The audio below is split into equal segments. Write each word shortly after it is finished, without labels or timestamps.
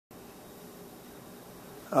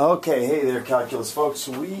Okay, hey there calculus folks.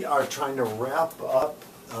 We are trying to wrap up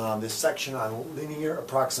this section on linear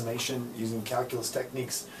approximation using calculus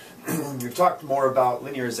techniques. We've talked more about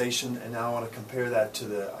linearization, and now I want to compare that to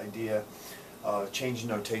the idea of change in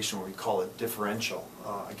notation where we call it differential.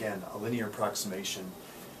 Again, a linear approximation.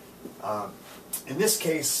 In this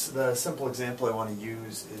case, the simple example I want to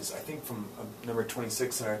use is I think from number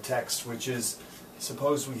 26 in our text, which is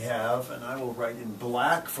suppose we have, and I will write in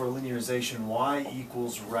black for linearization, y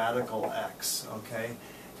equals radical x, okay?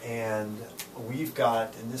 And we've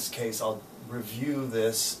got, in this case, I'll review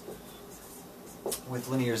this with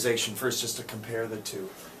linearization first just to compare the two.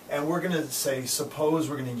 And we're going to say,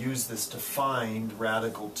 suppose we're going to use this to find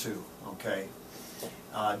radical 2, okay?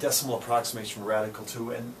 Decimal approximation for radical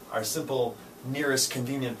 2, and our simple nearest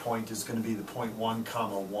convenient point is going to be the point 1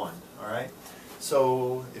 comma 1, all right?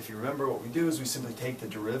 So if you remember, what we do is we simply take the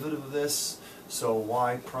derivative of this. So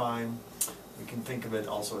y prime, we can think of it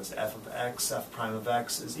also as f of x. F prime of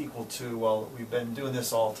x is equal to, well, we've been doing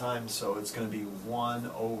this all the time, so it's going to be 1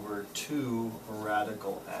 over 2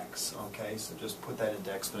 radical x. Okay, so just put that into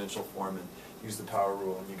exponential form and use the power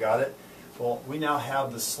rule, and you got it? Well, we now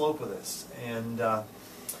have the slope of this, and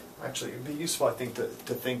actually, it would be useful, I think, to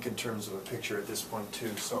think in terms of a picture at this point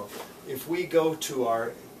too. So if we go to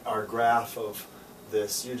our graph of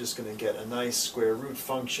this, you're just going to get a nice square root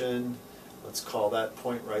function. Let's call that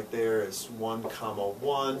point right there as 1 comma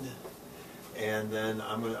 1, and then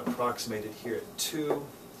I'm going to approximate it here at 2.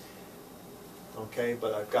 Okay,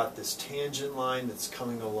 but I've got this tangent line that's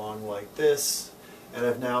coming along like this, and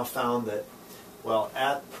I've now found that, well,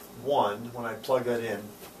 at 1, when I plug that in,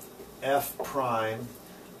 f prime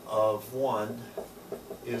of 1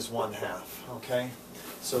 is 1/2, okay?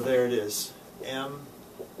 So there it is.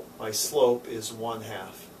 My slope is 1/2.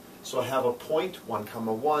 So I have a point, 1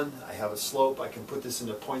 comma 1, I have a slope, I can put this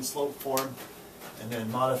into point slope form and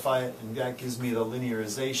then modify it, and that gives me the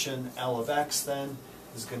linearization. L of x then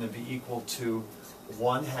is going to be equal to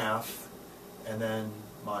 1/2, and then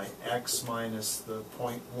my x minus the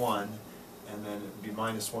point 1, and then it would be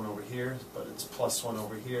minus 1 over here, but it's plus 1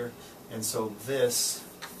 over here, and so this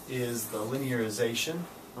is the linearization,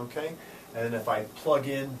 okay? And if I plug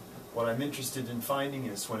in what I'm interested in finding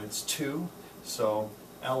is when it's 2, so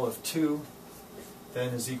L of 2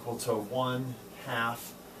 then is equal to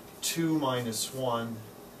 1/2, 2 minus 1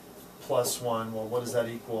 plus 1, well, what does that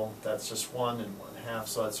equal? That's just 1 and 1/2,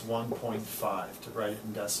 so that's 1.5 to write it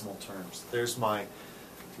in decimal terms. There's my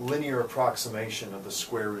linear approximation of the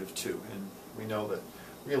square root of 2, and we know that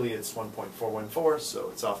really it's 1.414, so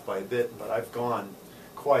it's off by a bit, but I've gone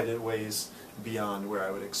quite a ways beyond where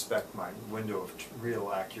I would expect my window of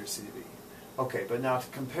real accuracy to be. Okay, but now to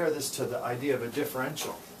compare this to the idea of a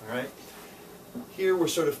differential, all right? Here we're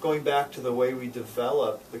sort of going back to the way we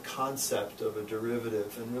developed the concept of a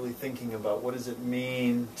derivative and really thinking about what does it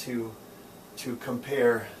mean to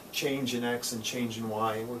compare change in x and change in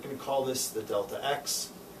y. And we're going to call this the delta x.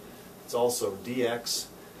 It's also dx.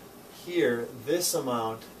 Here, this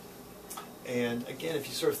amount, and again, if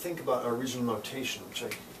you sort of think about our original notation, which I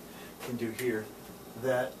can do here,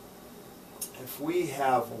 that if we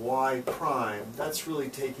have y prime, that's really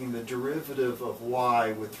taking the derivative of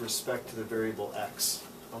y with respect to the variable x,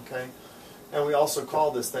 okay? And we also call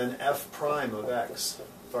this then f prime of x,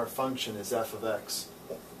 if our function is f of x.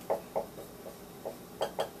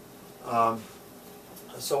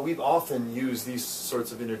 So we've often used these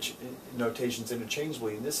sorts of notations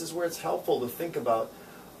interchangeably, and this is where it's helpful to think about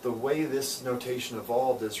the way this notation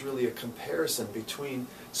evolved as really a comparison between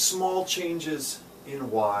small changes in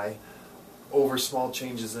y over small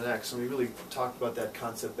changes in x. And we really talked about that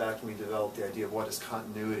concept back when we developed the idea of what is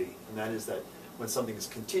continuity, and that is that when something is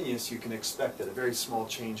continuous, you can expect that a very small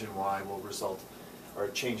change in y will result, or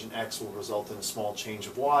a change in x will result in a small change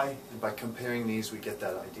of y, and by comparing these we get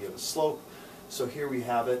that idea of a slope. So here we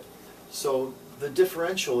have it. So the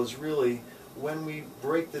differential is really, when we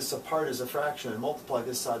break this apart as a fraction and multiply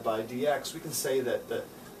this side by dx, we can say that the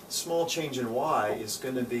small change in y is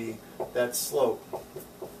going to be that slope,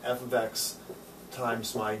 f of x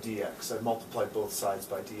times my dx. I've multiplied both sides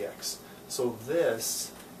by dx. So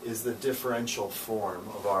this is the differential form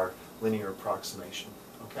of our linear approximation.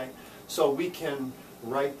 Okay? So we can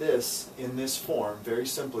write this in this form very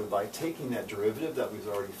simply by taking that derivative that we've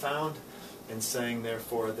already found and saying,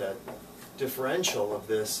 therefore, that differential of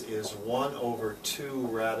this is 1 over 2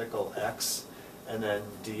 radical x and then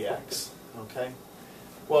dx. Okay?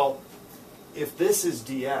 Well, if this is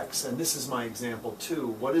dx, and this is my example 2,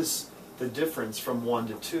 what is the difference from 1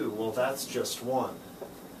 to 2? Well, that's just 1.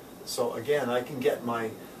 So again, I can get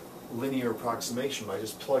my linear approximation by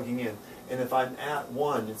just plugging in. And if I'm at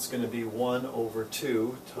 1, it's going to be 1 over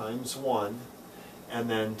 2 times 1, and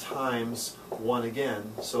then times 1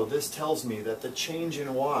 again. So this tells me that the change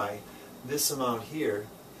in y, this amount here,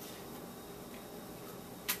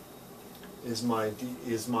 is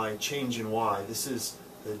my change in y. This is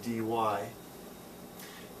the dy.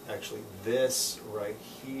 Actually, this right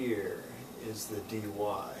here is the dy.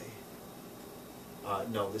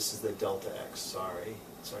 No, this is the delta x, sorry,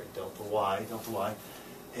 delta y.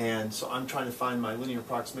 And so I'm trying to find my linear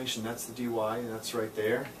approximation. That's the dy, and that's right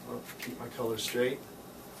there. I'll keep my color straight.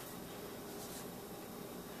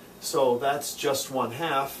 So that's just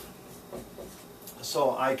 1/2.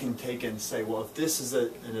 So I can take and say, well, if this is a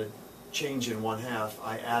change in 1/2,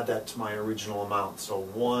 I add that to my original amount. So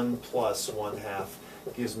 1 plus 1/2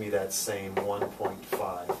 gives me that same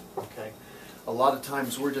 1.5. Okay. A lot of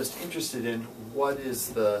times we're just interested in what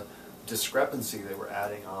is the discrepancy that we're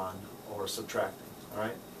adding on or subtracting. All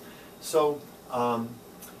right. So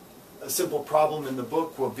a simple problem in the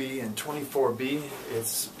book will be in 24b.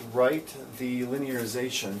 It's write the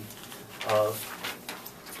linearization of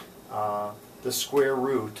the square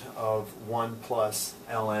root of 1 plus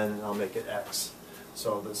ln, and I'll make it x.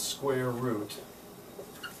 So the square root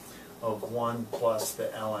of 1 plus the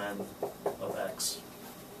ln of x.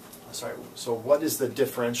 Sorry, so what is the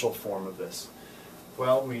differential form of this?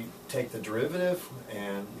 Well, we take the derivative,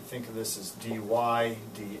 and we think of this as dy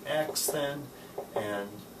dx then, and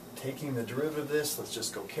taking the derivative of this, let's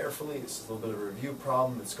just go carefully. This is a little bit of a review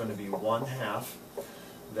problem. It's going to be 1/2.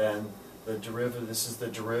 Then the derivative, this is the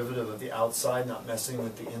derivative of the outside, not messing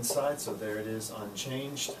with the inside, so there it is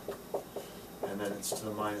unchanged. And then it's to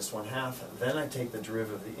the minus 1/2. Then I take the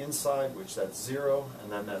derivative of the inside, which that's 0, and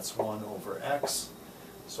then that's 1 over x.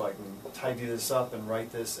 So I can tidy this up and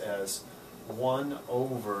write this as 1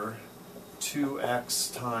 over 2x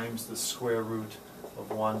times the square root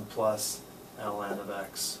of 1 plus ln of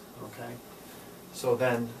x. Okay? So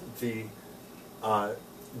then the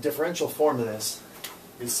differential form of this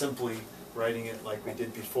is simply writing it like we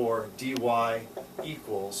did before. Dy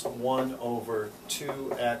equals 1 over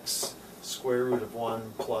 2x square root of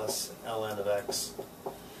 1 plus ln of x,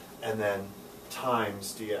 and then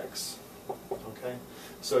times dx. Okay?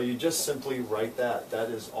 So you just simply write that. That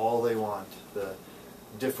is all they want, the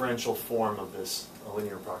differential form of this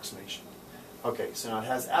linear approximation. Okay, so now it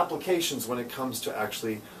has applications when it comes to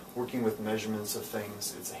actually working with measurements of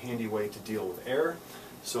things. It's a handy way to deal with error.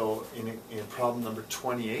 So in problem number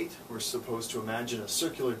 28, we're supposed to imagine a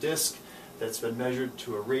circular disk that's been measured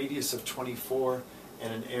to a radius of 24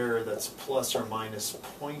 and an error that's plus or minus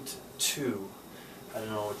 0.2. I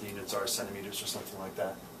don't know what the units are, centimeters or something like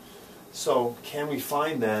that. So can we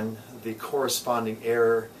find then the corresponding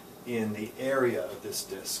error in the area of this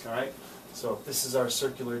disk? All right. So if this is our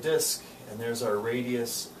circular disk, and there's our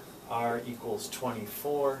radius, r equals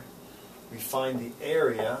 24. We find the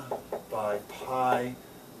area by pi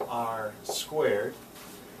r squared.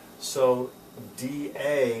 So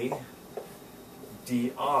dA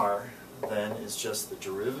dr then is just the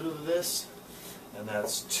derivative of this, and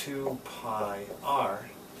that's 2 pi r.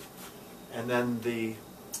 And then the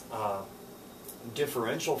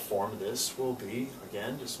differential form of this will be,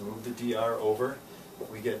 again, just move the dr over.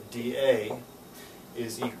 We get dA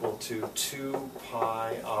is equal to 2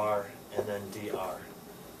 pi r and then dr.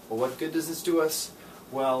 Well, what good does this do us?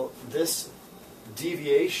 Well, this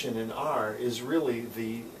deviation in r is really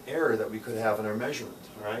the error that we could have in our measurement.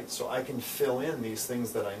 All right? So I can fill in these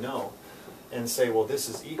things that I know and say, well, this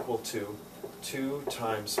is equal to 2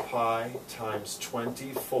 times pi times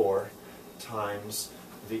 24 times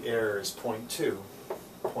the error is 0.2.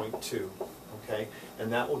 Okay?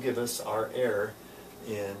 And that will give us our error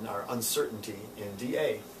in our uncertainty in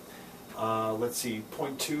dA. Let's see,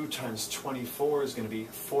 0.2 times 24 is going to be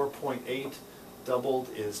 4.8. Doubled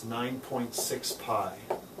is 9.6 pi.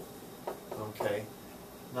 Okay?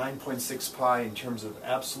 9.6 pi in terms of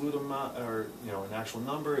absolute amount, or an actual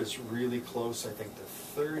number, is really close, I think, to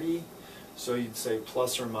 30. So you'd say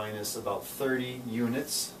plus or minus about 30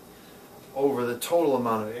 units over the total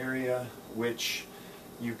amount of area, which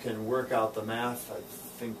you can work out the math. I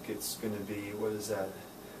think it's going to be, what is that?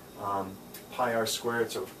 Pi r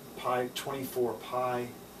squared, so pi, 24 pi,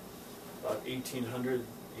 about 1800,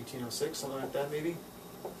 1806, something like that maybe.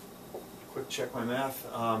 Quick check my math.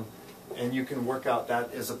 And you can work out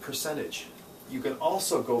that as a percentage. You can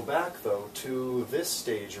also go back, though, to this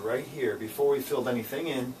stage right here, before we filled anything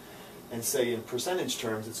in, and say in percentage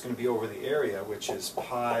terms it's going to be over the area, which is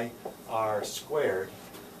pi r squared.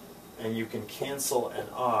 And you can cancel an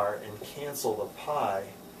r and cancel the pi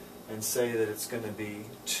and say that it's going to be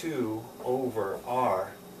 2 over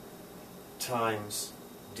r times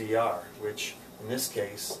dr, which in this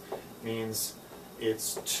case means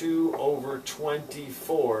it's 2 over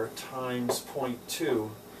 24 times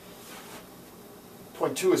 0.2.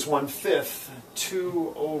 0.2 is 1/5.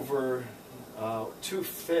 2 over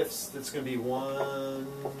 2/5, that's going to be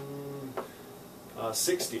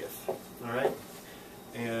 1/60th. All right?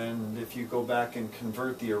 And if you go back and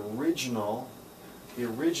convert the original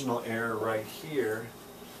error right here,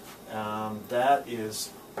 that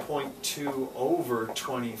is 0.2 over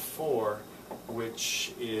 24,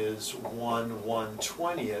 which is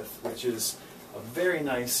 1/120th, which is a very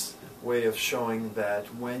nice way of showing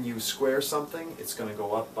that when you square something, it's going to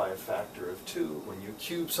go up by a factor of 2. When you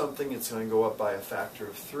cube something, it's going to go up by a factor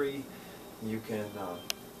of 3. You can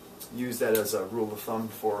use that as a rule of thumb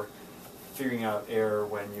for figuring out error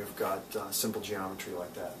when you've got simple geometry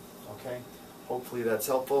like that. Okay? Hopefully that's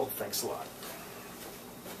helpful. Thanks a lot.